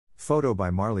Photo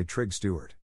by Marley Trigg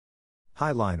Stewart.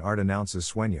 Highline Art announces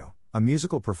Sueño, a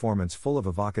musical performance full of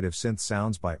evocative synth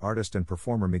sounds by artist and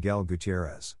performer Miguel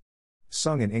Gutierrez.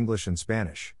 Sung in English and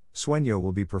Spanish, Sueño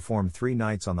will be performed 3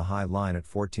 nights on the High Line at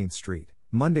 14th Street,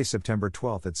 Monday, September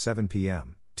 12th at 7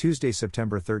 p.m., Tuesday,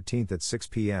 September 13th at 6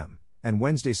 p.m., and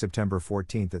Wednesday, September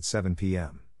 14th at 7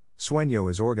 p.m.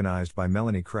 Sueño is organized by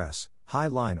Melanie Kress, High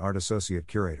Line Art Associate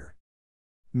Curator.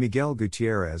 Miguel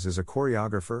Gutierrez is a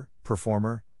choreographer,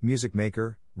 performer, music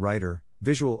maker, writer,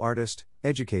 visual artist,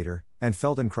 educator, and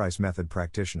Feldenkrais method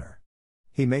practitioner.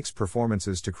 He makes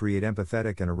performances to create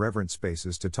empathetic and irreverent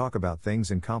spaces to talk about things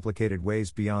in complicated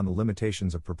ways beyond the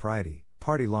limitations of propriety,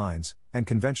 party lines, and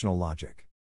conventional logic.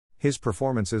 His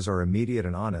performances are immediate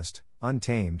and honest,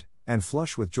 untamed, and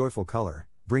flush with joyful color,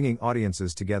 bringing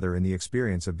audiences together in the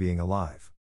experience of being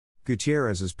alive.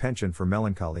 Gutierrez's penchant for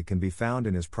melancholy can be found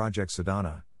in his project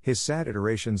Sedana, his sad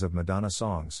iterations of Madonna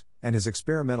songs, and his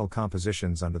experimental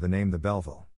compositions under the name The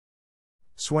Belleville.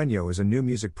 Sueño is a new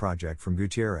music project from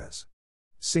Gutierrez.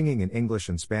 Singing in English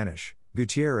and Spanish,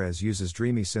 Gutierrez uses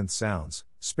dreamy synth sounds,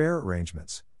 spare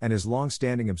arrangements, and his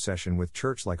long-standing obsession with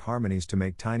church-like harmonies to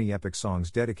make tiny epic songs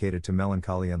dedicated to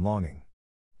melancholy and longing.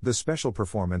 The special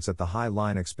performance at the High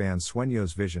Line expands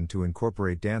Sueño's vision to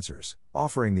incorporate dancers,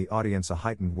 offering the audience a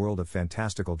heightened world of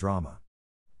fantastical drama.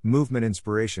 Movement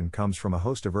inspiration comes from a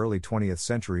host of early 20th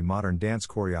century modern dance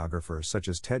choreographers such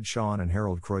as Ted Shawn and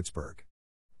Harold Kreutzberg.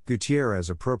 Gutierrez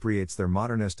appropriates their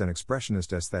modernist and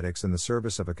expressionist aesthetics in the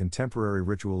service of a contemporary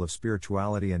ritual of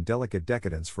spirituality and delicate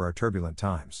decadence for our turbulent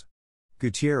times.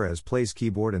 Gutierrez plays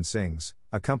keyboard and sings,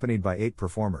 accompanied by 8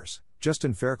 performers: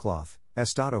 Justin Faircloth,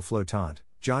 Estado Flotante,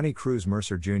 Johnny Cruz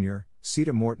Mercer Jr.,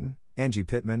 Sita Morton, Angie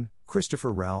Pittman,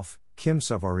 Christopher Ralph, Kim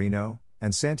Savarino,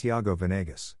 and Santiago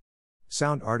Venegas.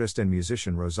 Sound artist and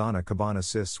musician Rosanna Caban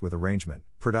assists with arrangement,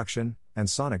 production, and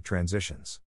sonic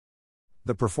transitions.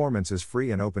 The performance is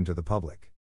free and open to the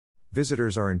public.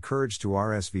 Visitors are encouraged to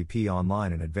RSVP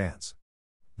online in advance.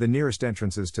 The nearest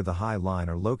entrances to the High Line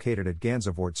are located at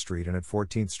Gansevoort Street and at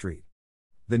 14th Street.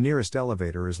 The nearest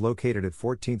elevator is located at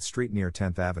 14th Street near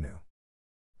 10th Avenue.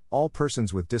 All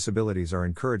persons with disabilities are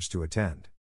encouraged to attend.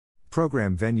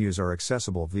 Program venues are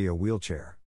accessible via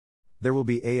wheelchair. There will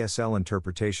be ASL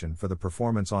interpretation for the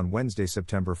performance on Wednesday,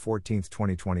 September 14,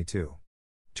 2022.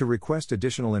 To request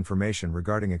additional information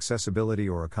regarding accessibility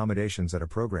or accommodations at a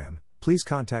program, please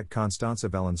contact Constanza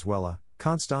Valenzuela,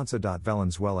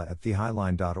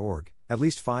 constanza.valenzuela@thehighline.org, at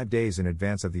least 5 days in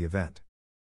advance of the event.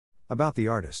 About the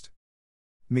artist.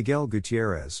 Miguel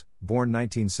Gutierrez, born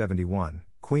 1971,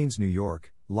 Queens, New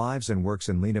York, lives and works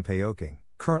in Lenapehoking,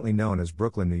 currently known as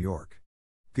Brooklyn, New York.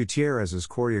 Gutierrez's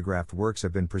choreographed works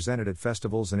have been presented at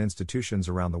festivals and institutions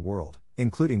around the world,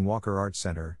 including Walker Arts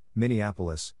Center,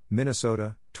 Minneapolis,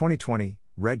 Minnesota, 2020,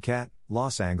 Red Cat,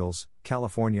 Los Angeles,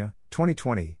 California,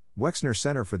 2020, Wexner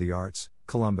Center for the Arts,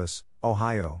 Columbus,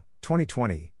 Ohio,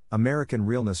 2020, American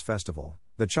Realness Festival,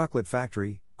 The Chocolate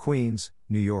Factory, Queens,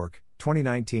 New York,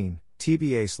 2019,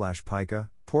 TBA/PICA,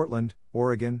 Portland,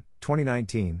 Oregon,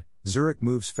 2019, Zurich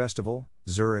Moves Festival,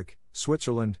 Zurich,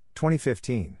 Switzerland,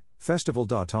 2015, Festival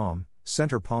d'Automne,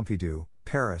 Centre Pompidou,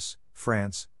 Paris,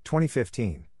 France,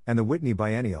 2015, and the Whitney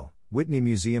Biennial, Whitney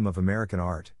Museum of American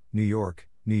Art, New York,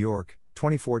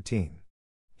 2014.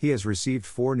 He has received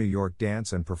 4 New York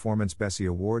Dance and Performance Bessie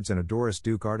Awards and a Doris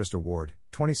Duke Artist Award,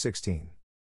 2016.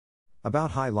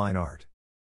 About High Line Art.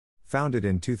 Founded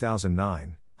in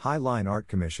 2009, High Line Art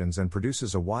commissions and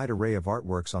produces a wide array of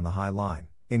artworks on the High Line,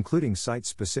 including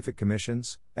site-specific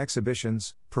commissions,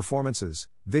 exhibitions, performances,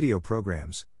 video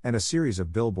programs, and a series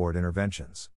of billboard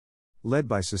interventions. Led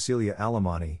by Cecilia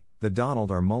Alemani, the Donald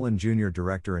R. Mullen Jr.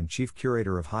 Director and Chief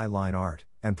Curator of High Line Art,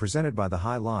 and presented by the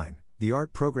High Line, the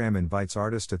art program invites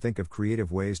artists to think of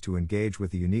creative ways to engage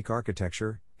with the unique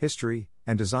architecture, history,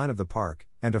 and design of the park,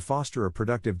 and to foster a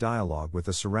productive dialogue with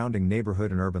the surrounding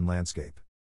neighborhood and urban landscape.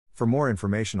 For more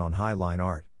information on High Line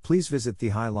Art, please visit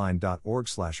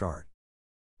thehighline.org/art.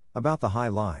 About the High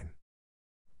Line.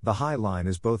 The High Line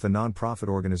is both a non-profit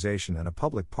organization and a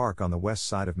public park on the west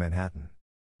side of Manhattan.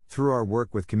 Through our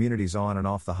work with communities on and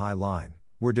off the High Line,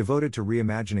 we're devoted to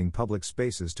reimagining public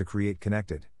spaces to create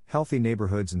connected, healthy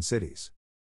neighborhoods and cities.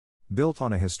 Built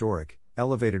on a historic,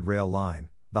 elevated rail line,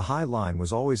 the High Line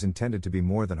was always intended to be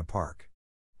more than a park.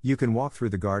 You can walk through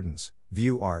the gardens,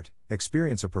 view art,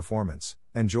 experience a performance,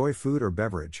 enjoy food or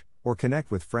beverage, or connect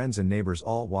with friends and neighbors,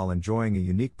 all while enjoying a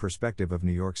unique perspective of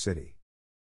New York City.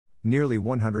 Nearly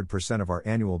 100% of our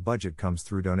annual budget comes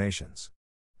through donations.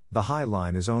 The High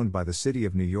Line is owned by the City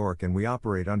of New York and we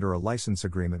operate under a license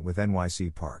agreement with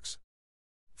NYC Parks.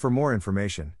 For more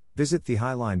information, visit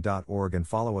thehighline.org and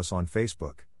follow us on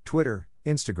Facebook, Twitter,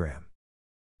 Instagram.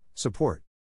 Support.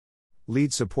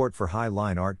 Lead support for High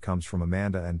Line Art comes from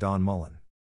Amanda and Don Mullen.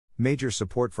 Major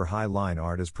support for High Line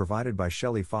Art is provided by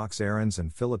Shelley Fox Aarons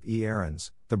and Philip E.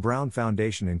 Aarons, the Brown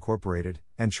Foundation Incorporated,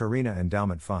 and Charina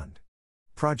Endowment Fund.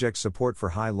 Project support for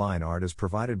High Line Art is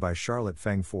provided by Charlotte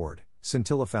Feng Ford,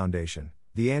 Scintilla Foundation,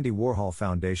 the Andy Warhol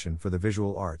Foundation for the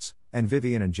Visual Arts, and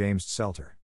Vivian and James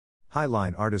Selter. High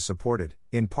Line Art is supported,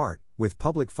 in part, with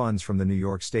public funds from the New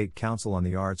York State Council on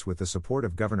the Arts with the support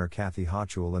of Governor Kathy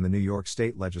Hochul and the New York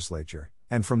State Legislature,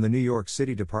 and from the New York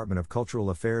City Department of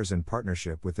Cultural Affairs in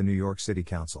partnership with the New York City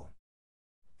Council.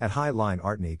 At High Line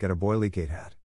Art Nique at a Boilicate hat.